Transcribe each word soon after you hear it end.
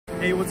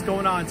Hey, what's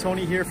going on?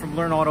 Tony here from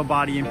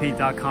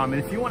LearnAutoBodyAndPaint.com,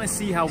 and if you want to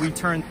see how we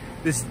turn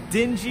this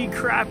dingy,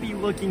 crappy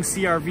looking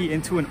CRV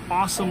into an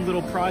awesome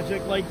little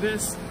project like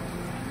this,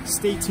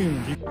 stay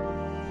tuned.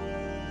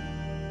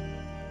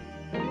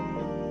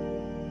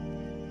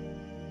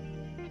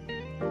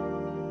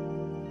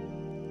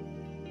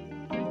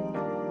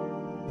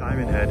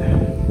 Diamond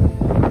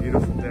Head,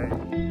 beautiful day.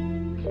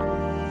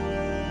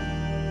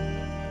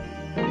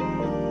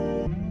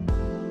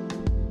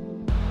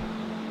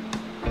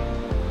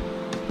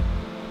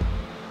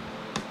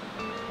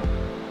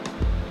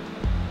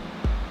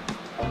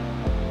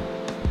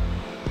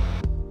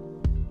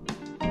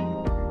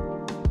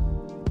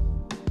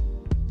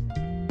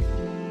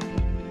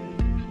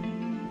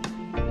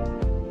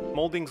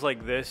 Moldings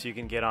like this you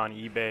can get on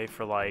eBay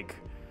for like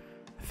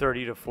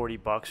 30 to 40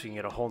 bucks. You can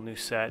get a whole new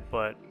set,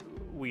 but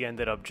we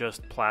ended up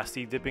just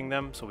plastic dipping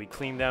them. So we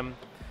cleaned them,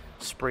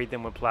 sprayed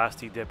them with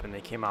plastic dip, and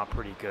they came out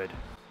pretty good.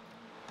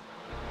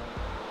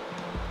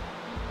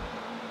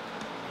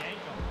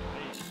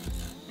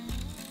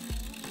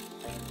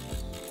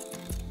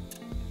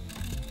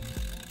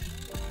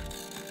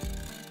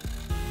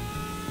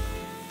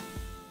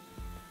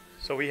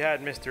 So we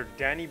had Mr.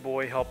 Danny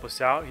Boy help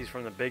us out. He's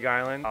from the Big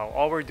Island.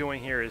 All we're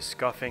doing here is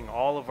scuffing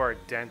all of our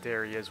dent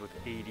areas with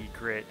 80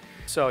 grit.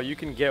 So you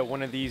can get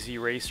one of these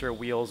eraser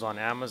wheels on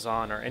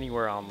Amazon or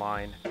anywhere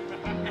online.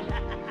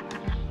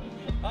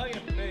 Oh, yeah,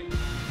 big.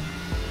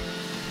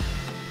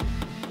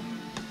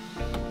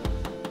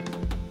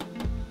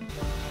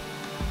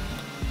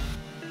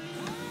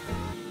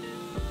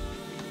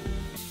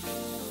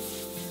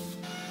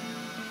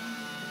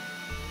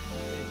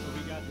 Okay, so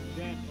we got the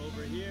dent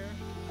over here.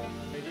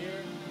 Right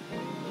here.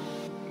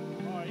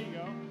 Oh, there you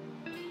go.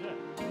 Good.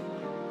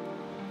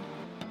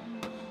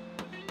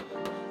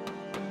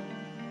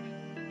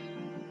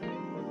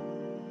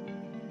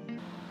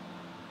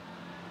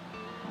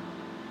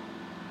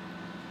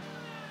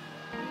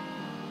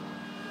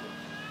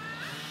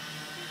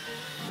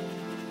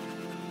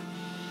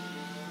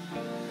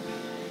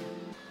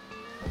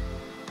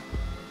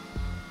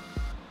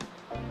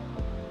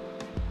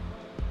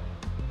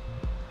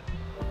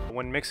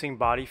 When mixing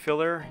body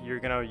filler, you're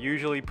going to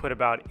usually put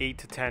about 8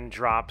 to 10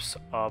 drops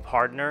of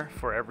hardener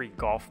for every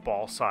golf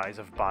ball size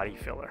of body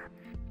filler.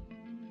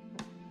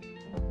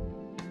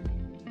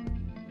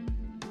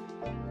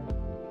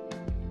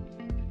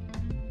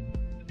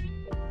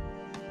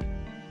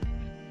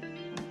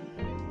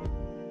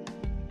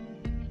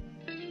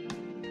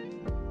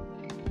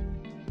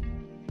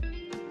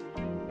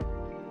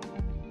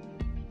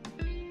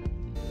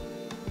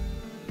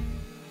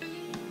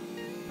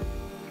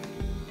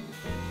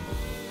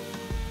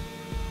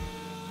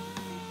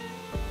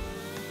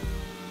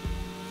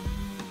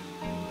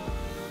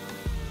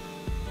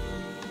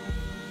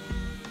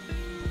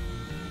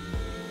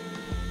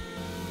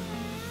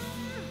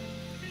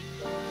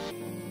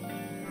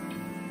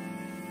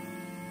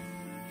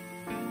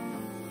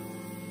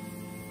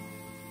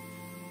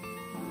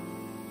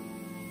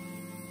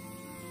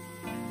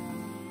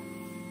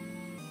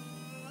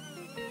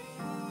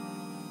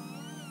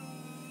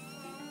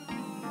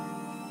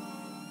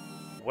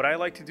 What I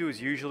like to do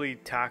is usually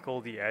tackle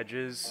the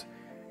edges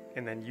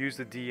and then use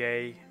the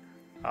DA,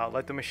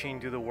 let the machine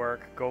do the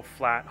work, go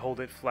flat, hold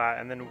it flat,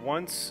 and then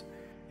once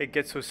it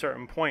gets to a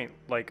certain point,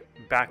 like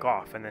back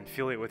off and then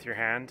feel it with your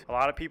hand. A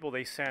lot of people,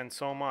 they sand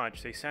so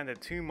much, they sand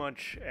it too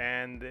much,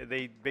 and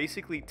they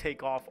basically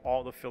take off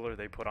all the filler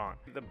they put on.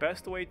 The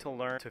best way to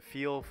learn to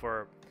feel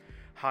for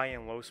high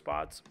and low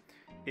spots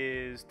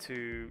is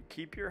to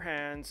keep your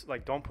hands,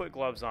 like don't put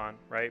gloves on,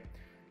 right?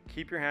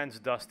 Keep your hands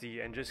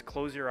dusty and just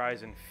close your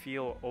eyes and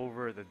feel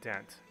over the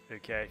dent,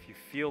 okay? If you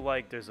feel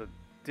like there's a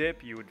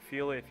dip, you would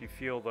feel it. If you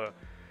feel the,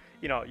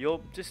 you know,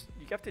 you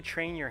have to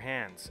train your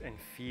hands and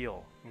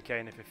feel, okay?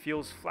 And if it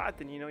feels flat,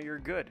 then you know you're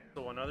good.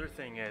 So another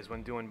thing is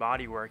when doing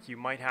body work, you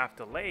might have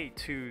to lay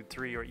 2,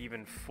 3, or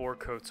even 4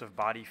 coats of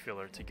body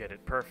filler to get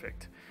it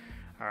perfect,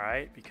 all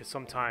right? Because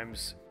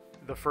sometimes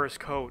the first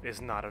coat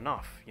is not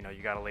enough. You know,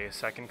 you gotta lay a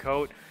second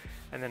coat,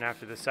 and then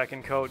after the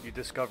second coat, you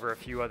discover a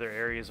few other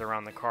areas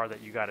around the car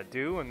that you got to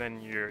do, and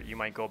then you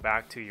might go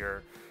back to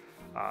your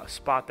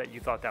spot that you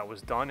thought that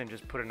was done and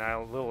just put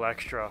a little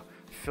extra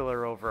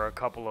filler over a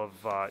couple of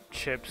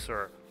chips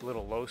or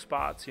little low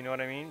spots, you know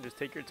what I mean? Just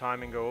take your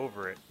time and go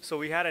over it. So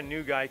we had a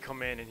new guy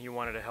come in and he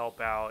wanted to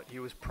help out. He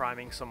was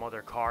priming some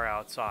other car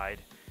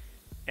outside,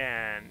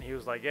 and he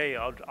was like, hey,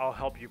 I'll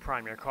help you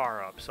prime your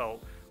car up. So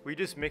we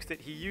just mixed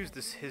it. He used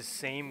his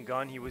same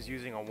gun. He was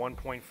using a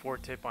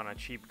 1.4 tip on a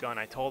cheap gun.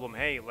 I told him,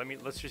 hey,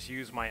 let's just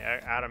use my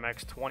Atom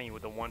X20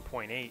 with the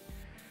 1.8.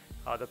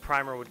 The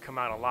primer would come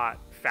out a lot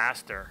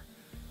faster.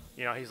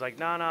 You know, he's like,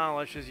 no,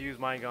 let's just use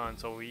my gun.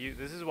 So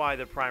this is why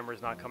the primer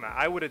is not coming out.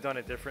 I would have done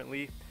it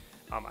differently.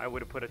 I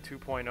would have put a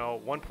 2.0,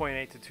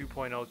 1.8 to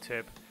 2.0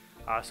 tip,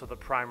 so the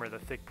primer, the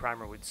thick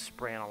primer, would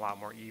spray in a lot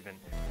more even.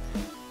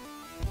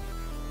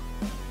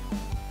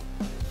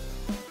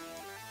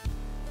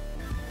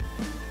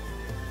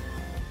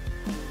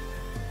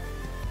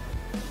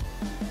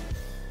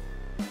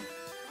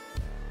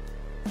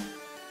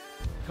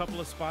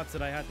 couple of spots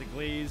that I had to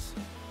glaze.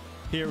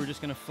 Here we're just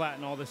gonna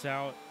flatten all this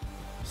out.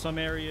 Some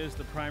areas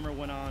the primer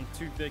went on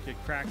too thick, it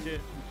cracked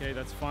it. Okay,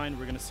 that's fine.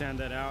 We're gonna sand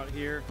that out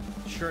here.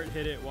 Shirt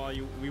hit it while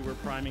we were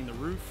priming the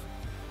roof.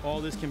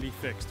 All this can be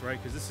fixed,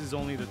 right? Because this is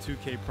only the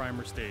 2K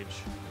primer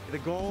stage. The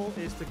goal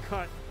is to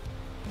cut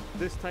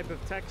this type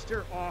of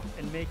texture off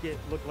and make it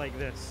look like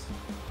this.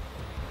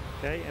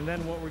 Okay, and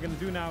then what we're gonna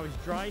do now is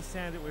dry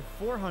sand it with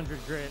 400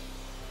 grit.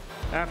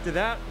 After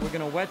that, we're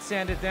gonna wet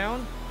sand it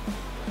down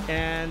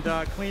and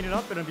clean it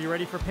up, and it'll be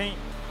ready for paint.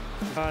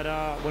 But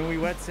when we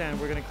wet sand,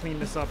 we're gonna clean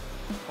this up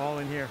all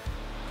in here.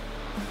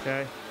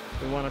 Okay,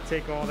 we want to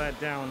take all that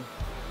down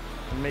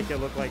and make it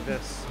look like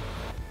this.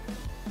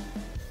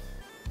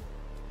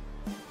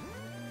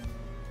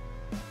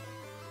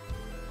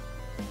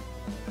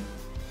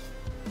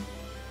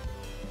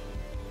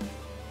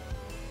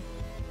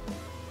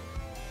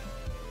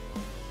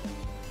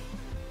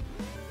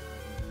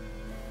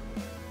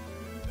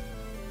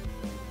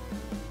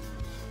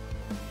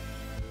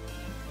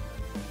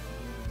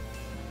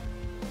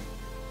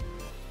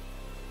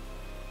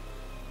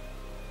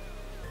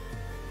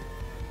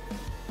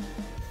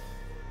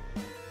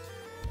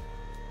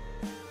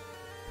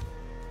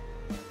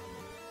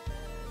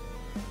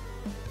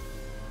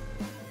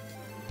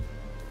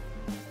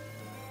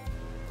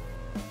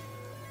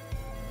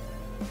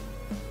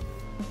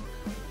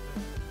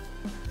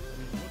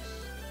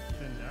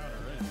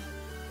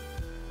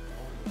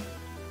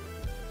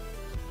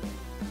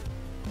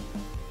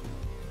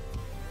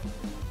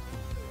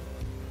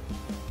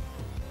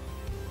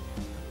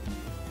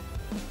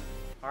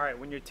 All right,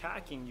 when you're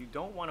tacking, you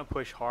don't want to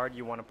push hard,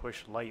 you want to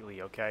push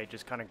lightly, okay?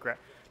 Just kind of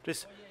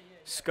just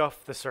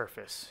scuff the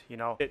surface, you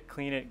know?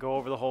 Clean it, go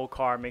over the whole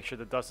car, make sure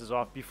the dust is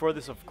off. Before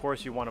this, of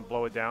course, you want to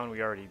blow it down.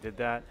 We already did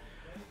that.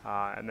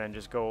 And then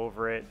just go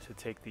over it to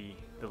take the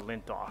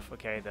lint off,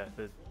 okay?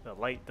 The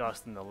light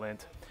dust and the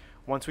lint.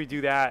 Once we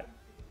do that,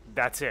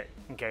 that's it,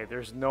 okay?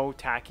 There's no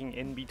tacking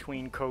in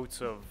between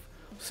coats of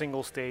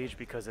single stage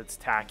because it's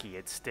tacky,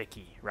 it's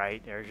sticky,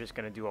 right? They're just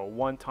going to do a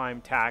one-time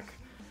tack,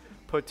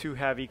 put 2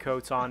 heavy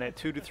coats on it,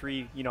 2 to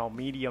 3, you know,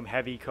 medium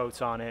heavy coats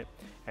on it,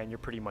 and you're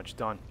pretty much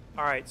done.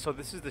 All right, so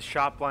this is the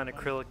Shopline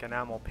acrylic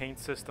enamel paint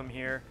system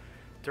here.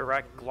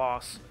 Direct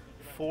gloss,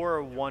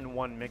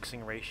 4:1:1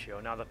 mixing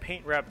ratio. Now the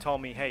paint rep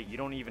told me, hey, you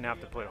don't even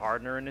have to put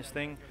hardener in this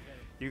thing.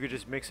 You could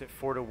just mix it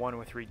 4:1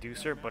 with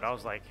reducer, but I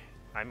was like,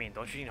 I mean,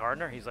 don't you need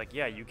hardener? He's like,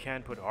 yeah, you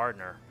can put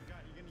hardener.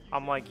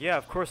 I'm like, yeah,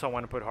 of course I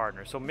want to put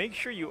hardener. So make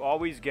sure you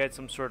always get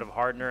some sort of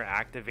hardener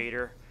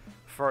activator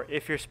for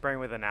if you're spraying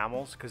with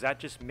enamels, because that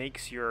just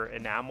makes your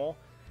enamel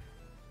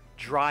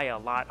dry a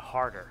lot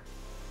harder.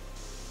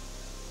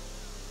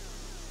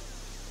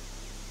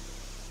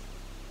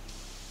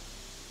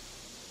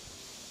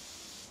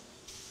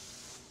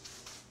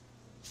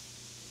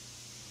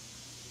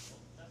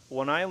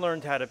 When I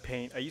learned how to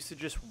paint, I used to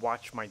just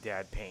watch my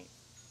dad paint.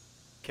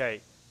 Okay,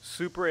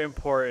 super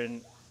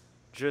important,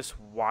 just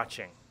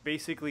watching.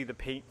 Basically the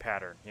paint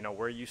pattern, you know,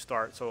 where you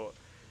start. So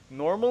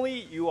normally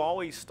you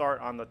always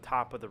start on the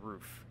top of the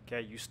roof.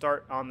 Okay, you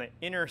start on the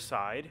inner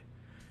side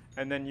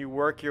and then you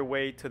work your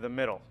way to the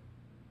middle.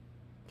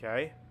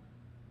 Okay,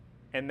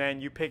 and then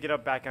you pick it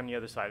up back on the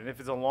other side. And if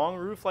it's a long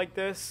roof like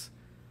this,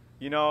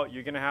 you know,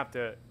 you're gonna have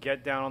to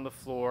get down on the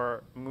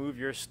floor, move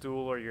your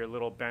stool or your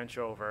little bench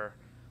over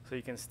so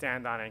you can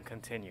stand on it and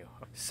continue.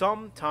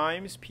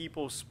 Sometimes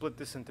people split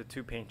this into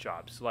 2 paint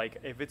jobs. Like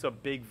if it's a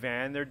big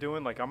van they're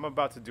doing, like I'm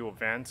about to do a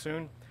van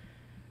soon,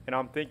 and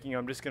I'm thinking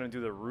I'm just gonna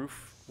do the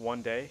roof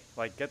one day.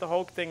 Like get the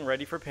whole thing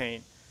ready for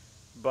paint,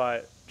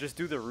 but just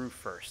do the roof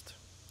first.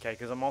 Okay,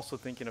 because I'm also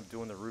thinking of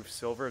doing the roof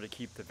silver to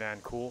keep the van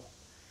cool,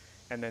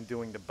 and then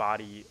doing the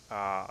body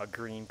a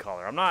green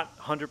color. I'm not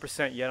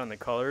 100% yet on the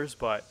colors,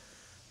 but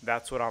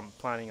that's what I'm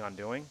planning on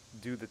doing.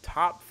 Do the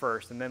top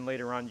first, and then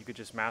later on you could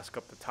just mask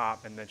up the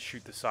top and then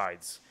shoot the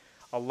sides.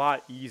 A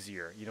lot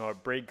easier. You know,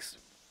 it breaks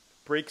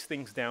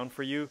things down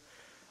for you,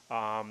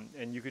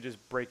 and you could just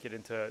break it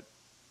into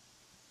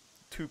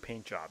 2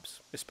 paint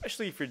jobs,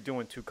 especially if you're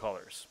doing 2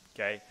 colors,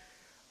 okay?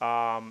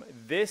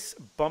 This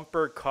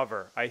bumper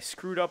cover, I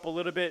screwed up a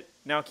little bit.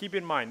 Now keep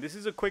in mind, this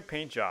is a quick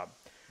paint job,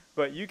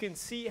 but you can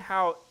see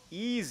how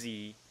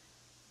easy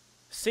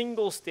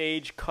single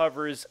stage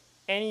covers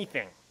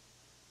anything.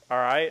 All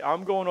right,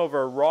 I'm going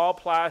over raw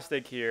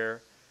plastic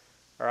here.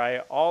 All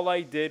right, all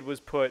I did was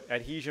put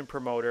adhesion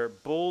promoter,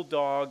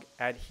 Bulldog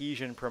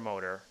adhesion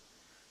promoter.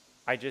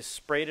 I just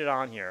sprayed it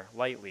on here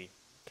lightly,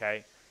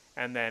 okay?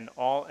 And then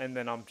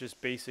I'm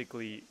just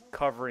basically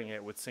covering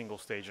it with single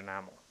stage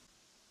enamel.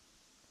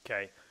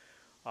 Okay.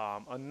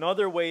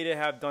 Another way to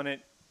have done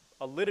it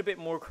a little bit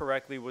more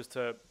correctly was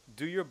to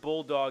do your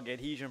Bulldog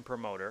adhesion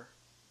promoter,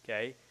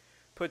 okay?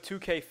 Put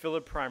 2K filler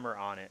primer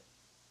on it,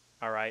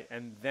 all right?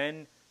 And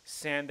then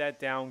sand that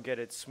down, get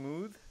it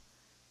smooth,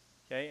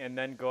 okay? And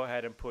then go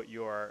ahead and put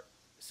your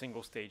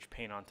single stage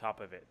paint on top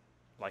of it,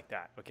 like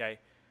that, okay?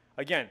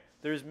 Again,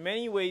 there's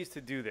many ways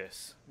to do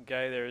this,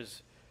 okay?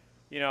 There's,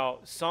 you know,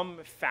 some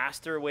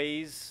faster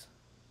ways,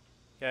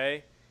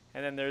 okay?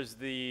 And then there's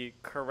the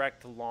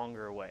correct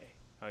longer way,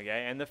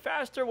 Okay, and the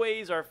faster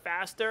ways are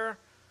faster,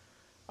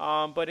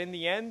 but in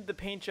the end, the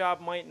paint job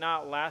might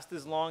not last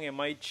as long. It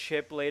might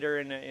chip later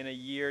in a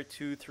year,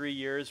 2, 3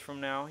 years from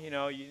now. You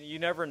know, you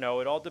never know.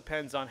 It all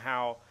depends on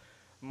how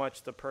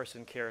much the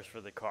person cares for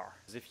the car.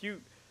 If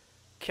you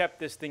kept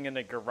this thing in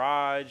the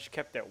garage,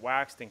 kept it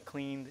waxed and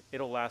cleaned,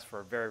 it'll last for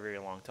a very, very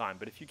long time.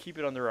 But if you keep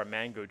it under a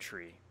mango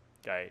tree,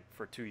 okay,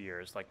 for 2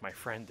 years, like my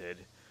friend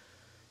did,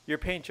 your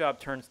paint job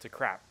turns to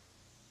crap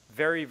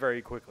very,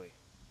 very quickly,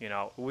 you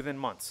know, within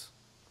months.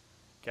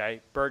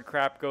 Okay, bird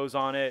crap goes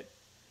on it,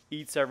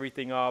 eats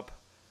everything up,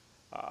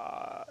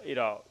 you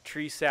know,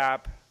 tree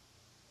sap.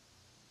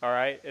 All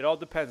right, it all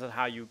depends on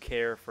how you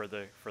care for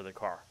the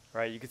car.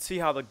 Right, you can see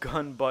how the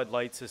gun bud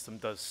light system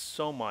does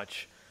so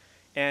much,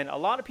 and a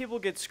lot of people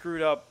get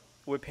screwed up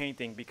with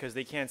painting because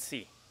they can't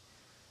see.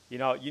 You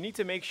know, you need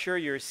to make sure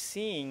you're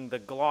seeing the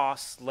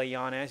gloss lay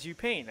on as you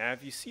paint. Now,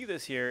 if you see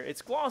this here,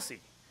 it's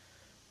glossy.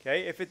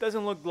 Okay, if it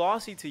doesn't look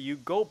glossy to you,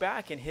 go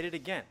back and hit it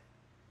again.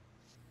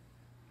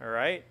 All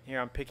right,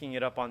 here I'm picking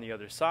it up on the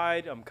other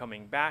side. I'm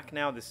coming back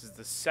now. This is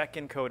the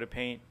second coat of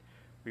paint.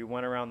 We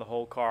went around the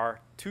whole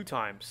car 2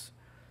 times,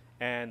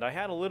 and I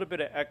had a little bit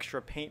of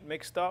extra paint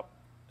mixed up,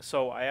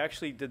 so I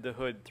actually did the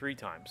hood 3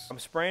 times. I'm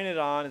spraying it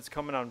on. It's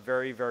coming on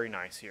very, very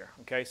nice here.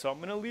 Okay, so I'm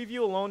going to leave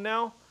you alone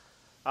now.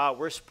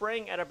 We're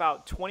spraying at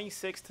about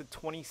 26 to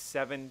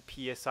 27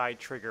 psi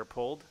trigger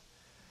pulled.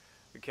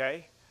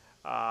 Okay.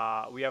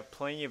 We have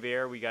plenty of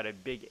air. We got a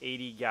big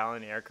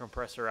 80-gallon air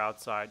compressor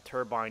outside,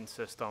 turbine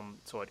system,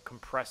 so it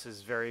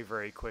compresses very,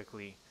 very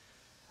quickly.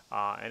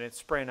 And it's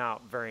spraying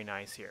out very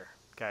nice here.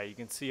 Okay, you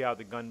can see how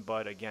the gun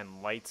butt,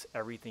 again, lights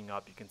everything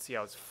up. You can see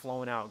how it's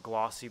flowing out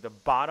glossy. The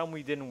bottom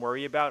we didn't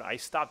worry about. I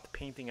stopped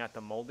painting at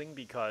the molding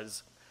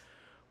because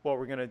what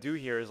we're going to do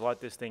here is let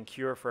this thing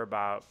cure for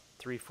about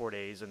 3-4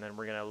 days, and then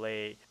we're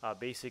going to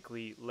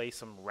basically lay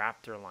some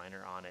Raptor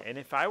liner on it. And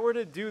if I were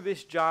to do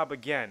this job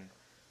again,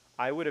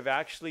 I would have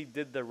actually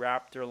did the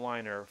Raptor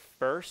liner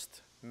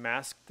first,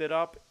 masked it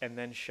up, and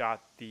then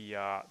shot the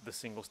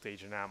single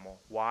stage enamel.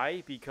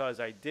 Why? Because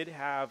I did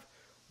have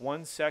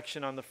one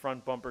section on the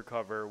front bumper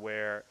cover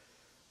where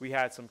we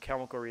had some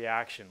chemical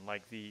reaction.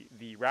 Like the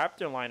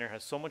Raptor liner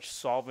has so much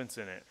solvents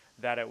in it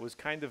that it was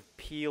kind of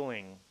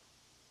peeling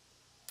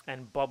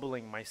and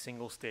bubbling my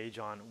single stage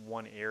on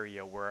one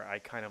area where I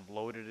kind of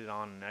loaded it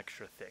on an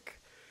extra thick.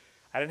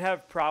 I didn't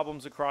have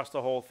problems across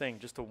the whole thing,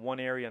 just to one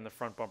area in the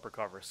front bumper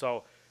cover.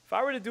 So if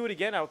I were to do it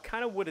again, I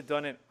kind of would have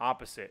done it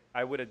opposite.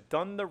 I would have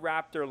done the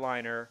Raptor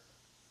liner,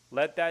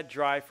 let that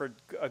dry for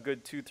a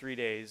good 2-3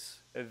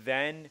 days,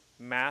 then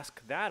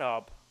mask that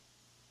up,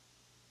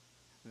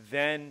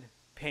 then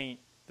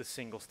paint the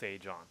single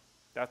stage on.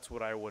 That's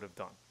what I would have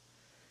done.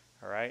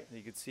 All right,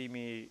 you can see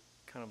me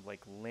kind of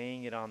like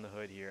laying it on the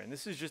hood here. And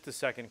this is just the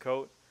second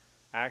coat.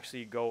 I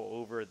actually go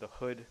over the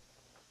hood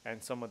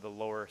and some of the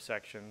lower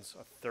sections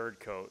a third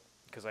coat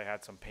because I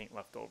had some paint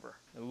left over.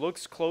 It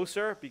looks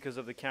closer because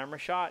of the camera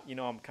shot. You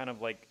know, I'm kind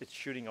of like, it's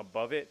shooting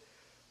above it,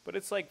 but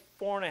it's like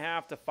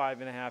 4.5 to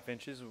 5.5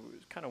 inches,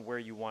 kind of where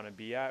you want to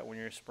be at when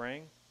you're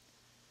spraying.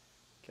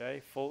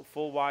 Okay,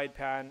 full wide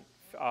fan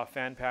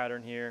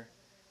pattern here.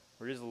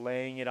 We're just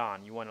laying it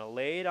on. You want to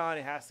lay it on,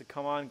 it has to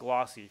come on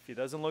glossy. If it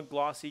doesn't look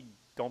glossy,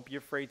 don't be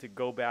afraid to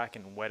go back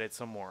and wet it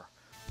some more.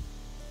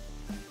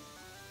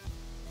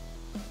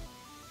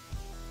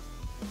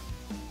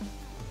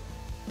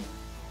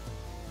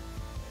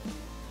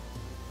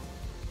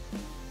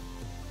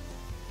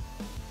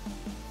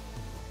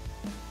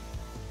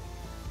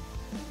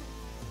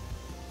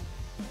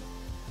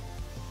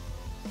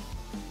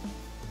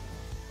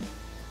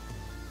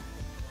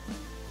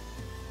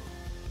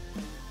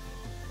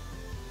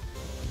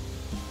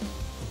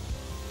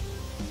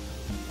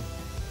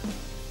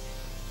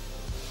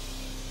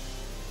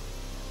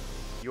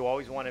 You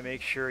always want to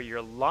make sure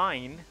your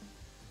line,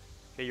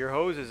 okay, your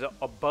hose is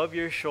above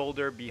your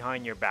shoulder,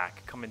 behind your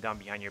back, coming down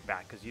behind your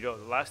back, because you don't.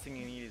 The last thing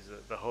you need is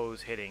the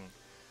hose hitting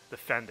the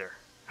fender.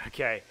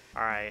 Okay,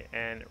 all right.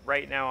 And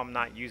right now I'm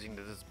not using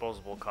the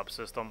disposable cup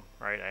system.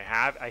 Right,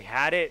 I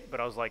had it, but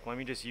I was like, let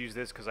me just use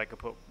this because I could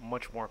put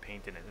much more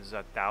paint in it. This is a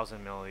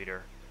 1,000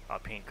 milliliter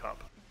paint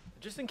cup.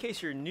 Just in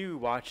case you're new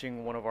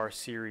watching one of our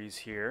series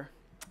here,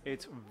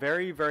 it's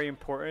very, very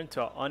important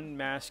to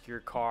unmask your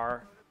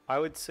car. I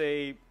would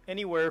say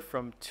anywhere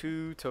from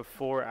 2 to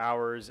 4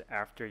 hours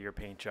after your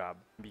paint job,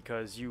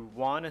 because you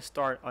want to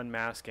start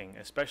unmasking,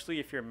 especially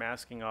if you're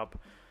masking up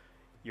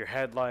your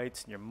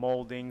headlights and your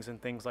moldings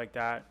and things like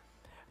that.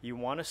 You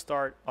want to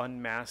start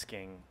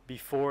unmasking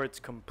before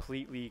it's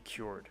completely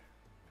cured.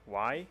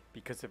 Why?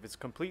 Because if it's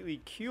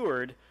completely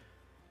cured,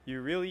 you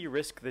really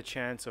risk the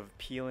chance of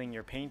peeling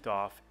your paint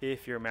off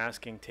if your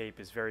masking tape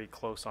is very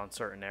close on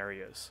certain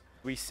areas.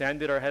 We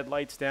sanded our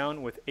headlights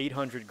down with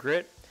 800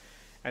 grit,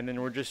 and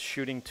then we're just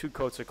shooting 2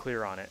 coats of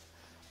clear on it.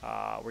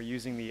 We're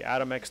using the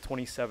Atom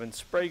X87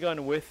 spray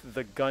gun with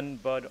the Gun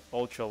Bud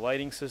Ultra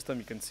lighting system.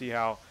 You can see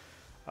how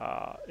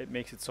it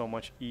makes it so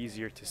much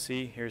easier to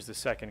see. Here's the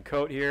second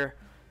coat here.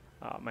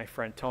 My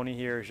friend Tony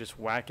here is just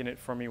whacking it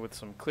for me with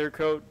some clear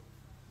coat.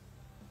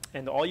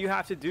 And all you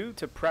have to do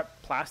to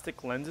prep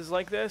plastic lenses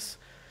like this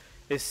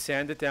is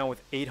sand it down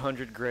with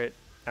 800 grit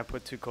and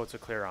put 2 coats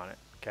of clear on it.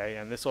 Okay,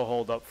 and this will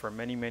hold up for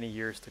many, many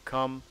years to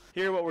come.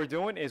 Here what we're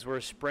doing is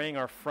we're spraying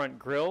our front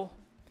grille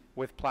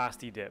with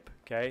Plasti Dip.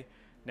 Okay,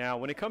 now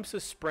when it comes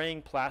to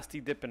spraying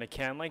Plasti Dip in a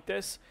can like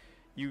this,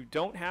 you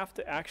don't have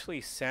to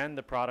actually sand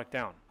the product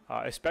down,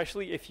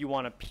 especially if you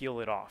want to peel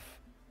it off.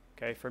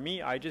 Okay, for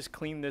me, I just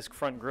clean this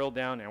front grille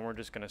down and we're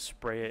just going to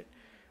spray it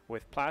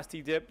with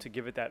Plasti Dip to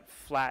give it that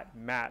flat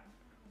matte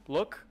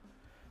look.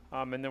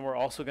 And then we're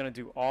also going to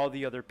do all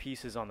the other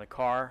pieces on the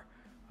car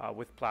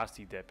with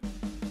Plasti Dip.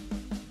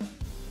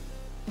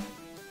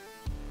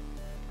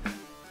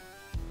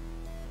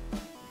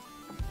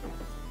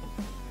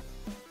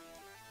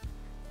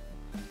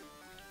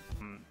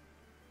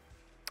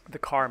 The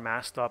car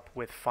masked up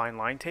with fine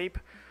line tape,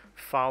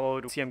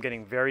 followed, see I'm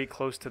getting very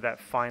close to that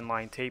fine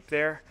line tape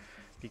there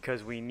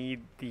because we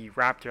need the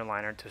Raptor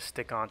liner to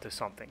stick onto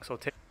something. So,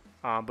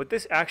 but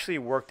this actually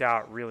worked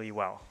out really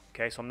well.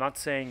 Okay, so I'm not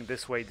saying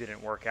this way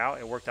didn't work out.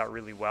 It worked out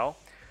really well.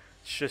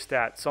 It's just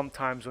that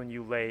sometimes when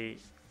you lay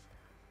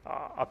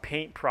a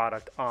paint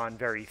product on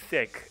very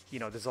thick, you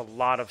know, there's a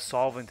lot of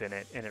solvent in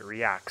it and it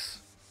reacts.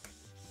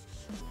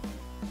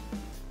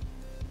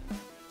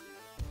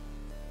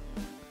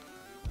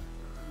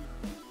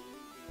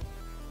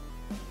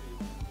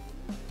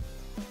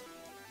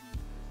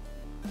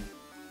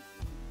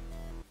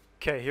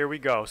 Okay, here we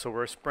go. So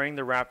we're spraying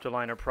the Raptor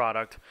liner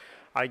product.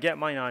 I get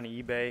mine on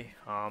eBay,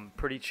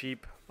 pretty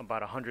cheap,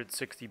 about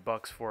 160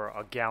 bucks for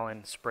a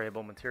gallon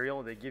sprayable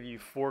material. They give you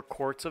 4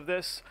 quarts of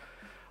this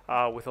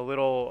with a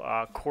little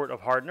quart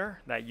of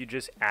hardener that you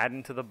just add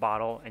into the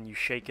bottle and you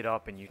shake it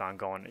up and you on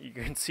going.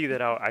 You can see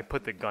that I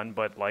put the gun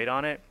butt light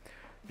on it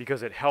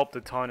because it helped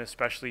a ton,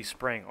 especially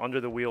spraying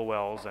under the wheel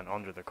wells and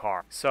under the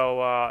car.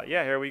 So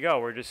yeah, here we go.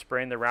 We're just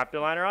spraying the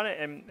Raptor liner on it,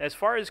 and as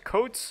far as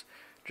coats,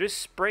 just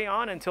spray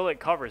on until it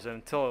covers and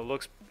until it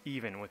looks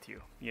even with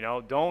you. You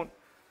know,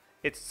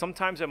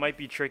 sometimes it might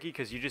be tricky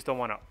because you just don't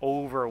want to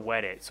over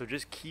wet it. So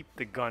just keep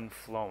the gun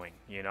flowing,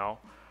 you know.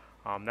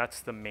 That's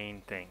the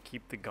main thing.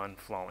 Keep the gun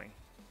flowing.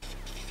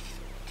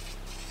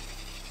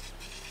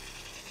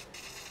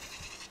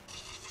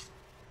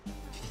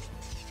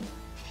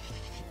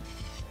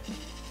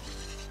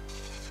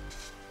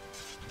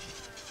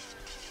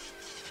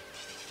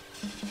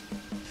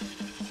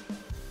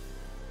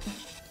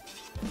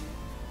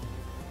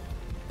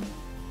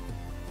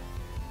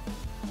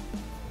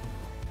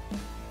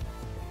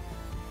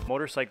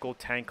 Motorcycle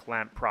tank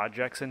lamp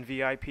projects in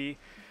VIP,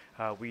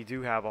 we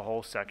do have a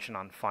whole section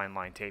on fine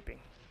line taping.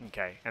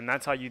 Okay, and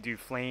that's how you do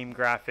flame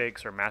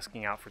graphics or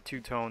masking out for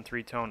 2-tone,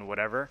 3-tone,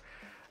 whatever.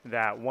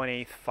 That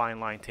 1/8 fine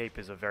line tape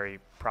is a very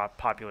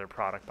popular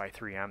product by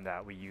 3M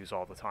that we use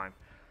all the time.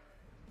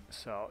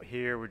 So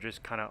here we're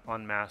just kind of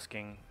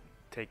unmasking.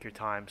 Take your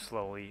time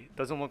slowly.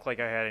 Doesn't look like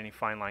I had any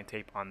fine line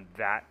tape on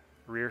that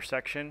rear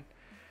section,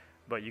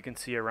 but you can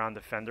see around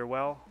the fender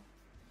well.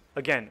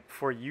 Again,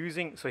 for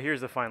using, so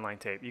here's the fine line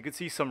tape. You can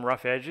see some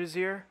rough edges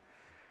here,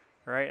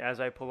 right,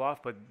 as I pull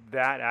off, but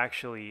that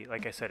actually,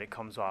 like I said, it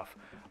comes off.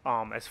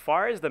 As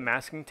far as the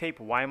masking tape,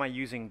 why am I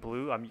using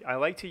blue? I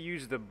like to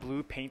use the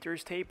blue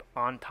painter's tape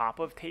on top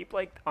of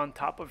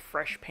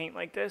fresh paint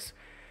like this,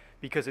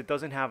 because it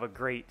doesn't have a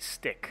great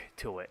stick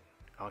to it.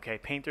 Okay,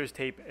 painter's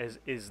tape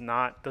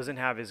doesn't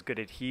have as good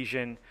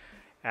adhesion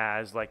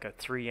as like a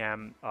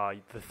 3M,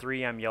 the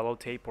 3M yellow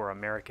tape or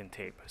American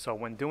tape. So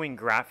when doing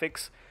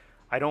graphics,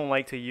 I don't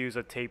like to use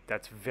a tape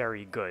that's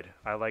very good.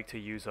 I like to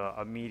use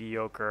a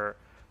mediocre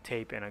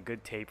tape, and a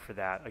good tape for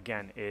that,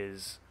 again,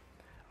 is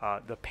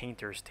the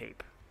painter's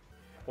tape.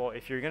 Well,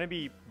 if you're going to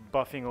be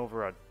buffing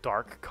over a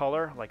dark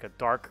color, like a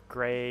dark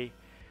gray,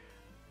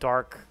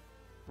 dark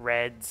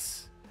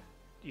reds,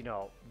 you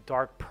know,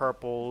 dark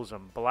purples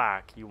and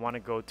black, you want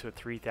to go to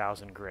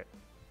 3000 grit.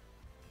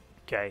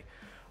 Okay.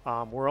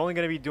 We're only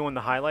going to be doing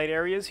the highlight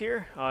areas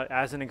here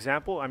as an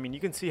example. I mean, you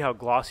can see how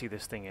glossy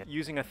this thing is.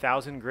 Using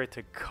 1000 grit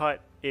to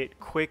cut it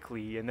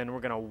quickly, and then we're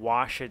going to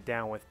wash it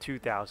down with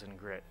 2000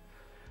 grit.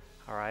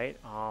 All right.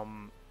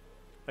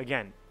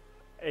 Again,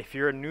 if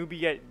you're a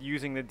newbie at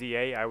using the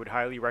DA, I would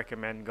highly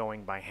recommend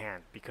going by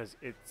hand, because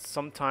it's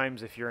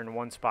sometimes if you're in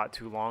one spot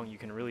too long, you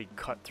can really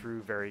cut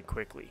through very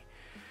quickly.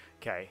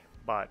 Okay.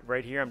 But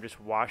right here, I'm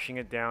just washing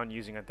it down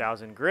using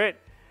 1000 grit,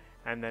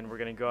 and then we're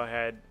going to go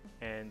ahead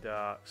and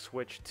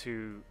switch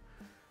to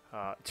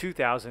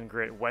 2000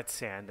 grit wet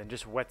sand, and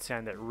just wet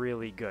sand it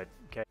really good.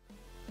 Okay.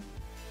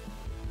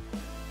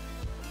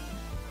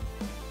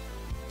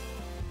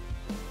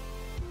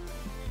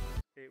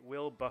 It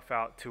will buff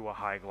out to a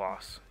high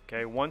gloss.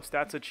 Okay. Once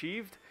that's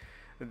achieved,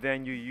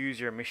 then you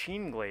use your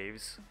machine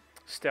glaze,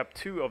 step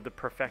 2 of the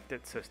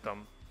perfected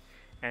system,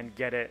 and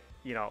get it,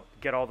 you know,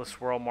 get all the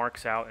swirl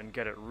marks out and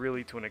get it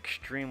really to an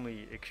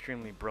extremely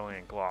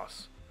brilliant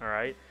gloss. All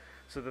right.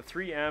 So the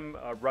 3M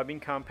rubbing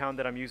compound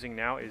that I'm using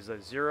now is a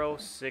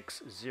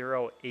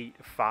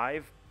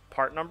 06085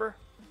 part number,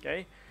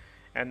 okay?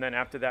 And then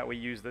after that, we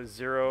use the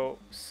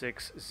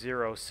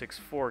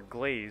 06064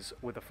 glaze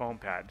with a foam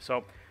pad.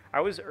 So I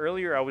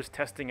was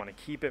testing on to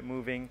keep it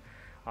moving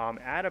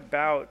at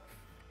about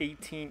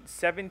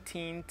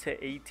 17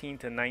 to 18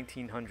 to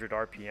 1900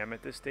 RPM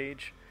at this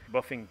stage.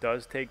 Buffing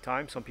does take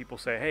time. Some people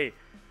say, hey,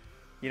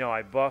 you know,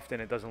 I buffed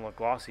and it doesn't look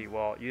glossy.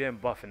 Well, you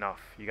didn't buff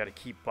enough. You got to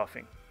keep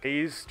buffing.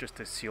 Days just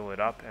to seal it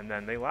up, and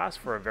then they last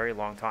for a very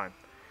long time.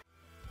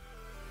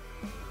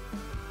 Here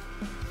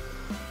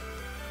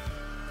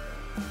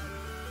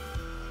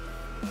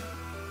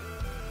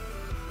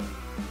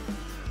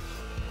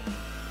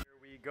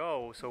we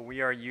go. So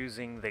we are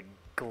using the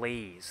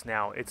glaze.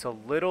 Now it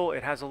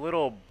has a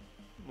little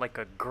like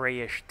a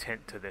grayish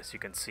tint to this, you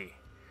can see.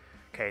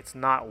 Okay, it's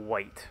not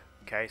white.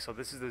 Okay, so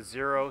this is the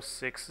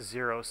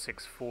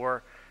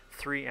 06064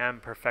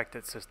 3M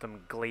Perfected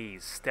System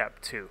Glaze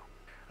Step 2.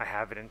 I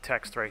have it in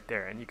text right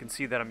there, and you can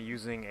see that I'm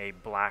using a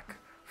black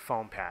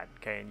foam pad.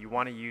 Okay, and you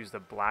want to use the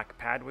black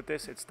pad with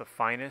this. It's the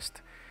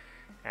finest,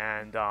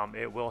 and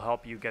it will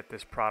help you get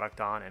this product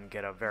on and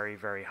get a very,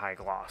 very high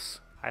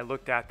gloss. I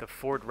looked at the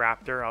Ford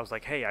Raptor. I was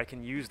like, hey, I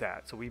can use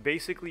that. So we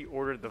basically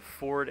ordered the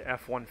Ford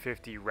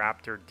F-150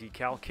 Raptor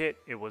decal kit.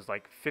 It was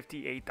like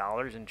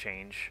 $58 and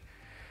change.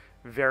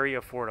 Very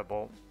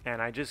affordable,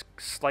 and I just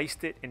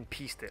sliced it and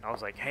pieced it. I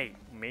was like, hey,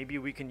 maybe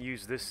we can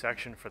use this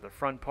section for the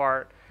front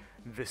part,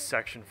 this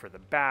section for the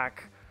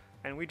back,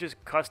 and we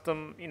just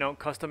custom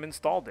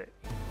installed it.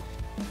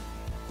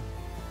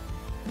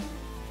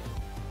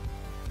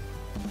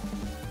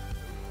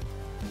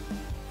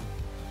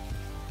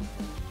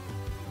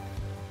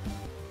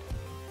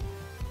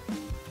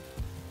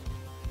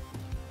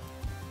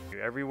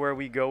 Everywhere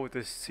we go with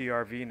this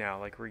CRV now,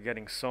 like, we're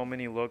getting so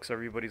many looks.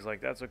 Everybody's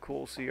like, that's a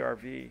cool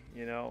CRV,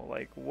 you know,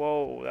 like,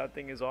 whoa, that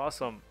thing is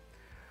awesome.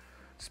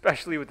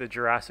 Especially with the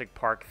Jurassic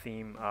Park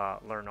theme,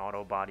 Learn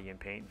Auto Body and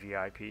Paint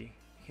VIP, you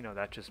know,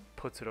 that just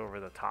puts it over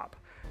the top.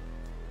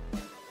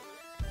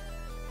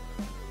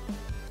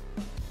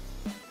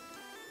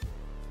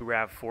 The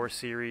RAV4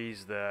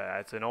 series,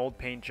 it's an old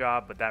paint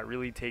job, but that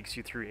really takes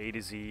you through A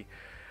to Z.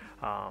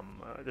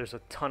 There's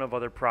a ton of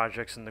other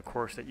projects in the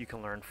course that you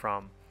can learn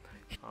from.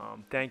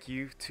 Thank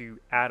you to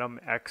Atom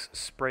X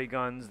spray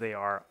guns. They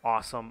are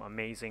awesome,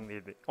 amazing. They're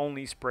the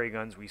only spray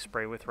guns we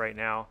spray with right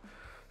now.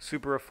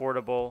 Super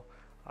affordable,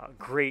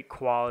 great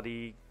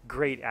quality,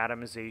 great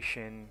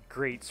atomization,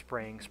 great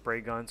spraying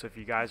spray gun. So if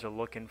you guys are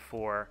looking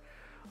for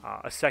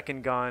a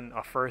second gun,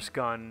 a first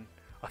gun,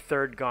 a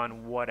third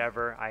gun,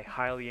 whatever, I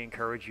highly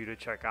encourage you to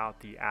check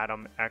out the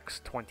Atom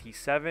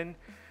X27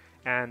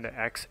 and the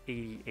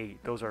x88.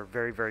 Those are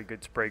very, very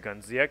good spray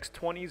guns. The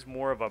X20 is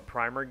more of a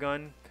primer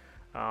gun.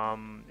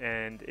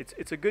 And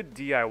it's a good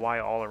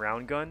DIY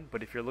all-around gun,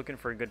 but if you're looking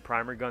for a good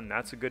primer gun,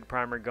 that's a good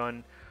primer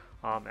gun.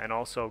 And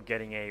also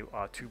getting a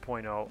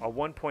 2.0, a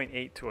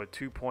 1.8 to a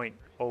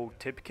 2.0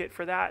 tip kit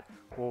for that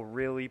will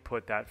really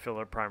put that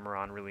filler primer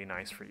on really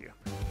nice for you.